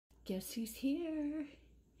guess who's here?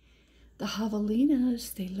 The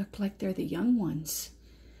Javalinas. They look like they're the young ones.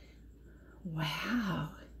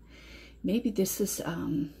 Wow. Maybe this is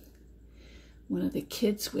one of the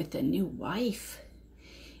kids with a new wife.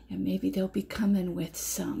 And maybe they'll be coming with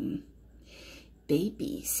some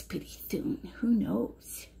babies pretty soon. Who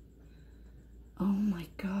knows? Oh my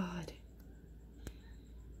God.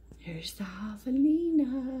 Here's the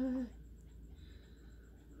Javalina.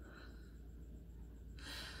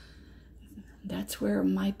 That's where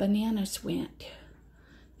my bananas went.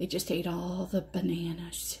 They just ate all the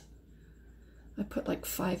bananas. I put like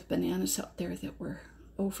 5 bananas out there that were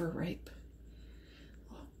overripe.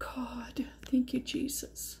 Oh God, thank you,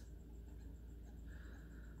 Jesus.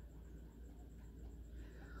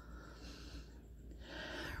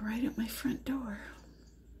 Right at my front door.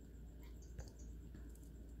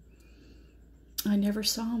 I never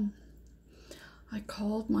saw them. I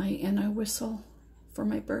called and I whistle for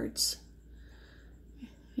my birds.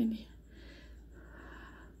 And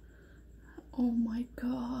oh my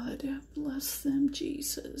God, bless them,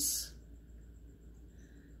 Jesus.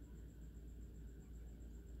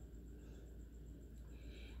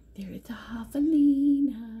 They're the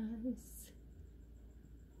Javalinas.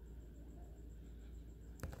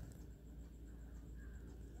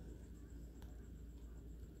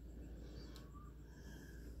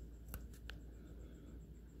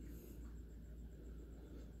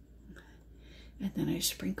 And then I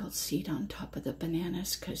sprinkled seed on top of the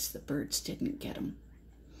bananas because the birds didn't get them.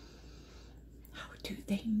 How do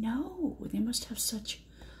they know? They must have such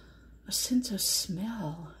a sense of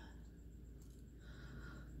smell.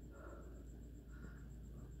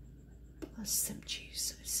 Bless them,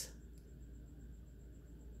 Jesus.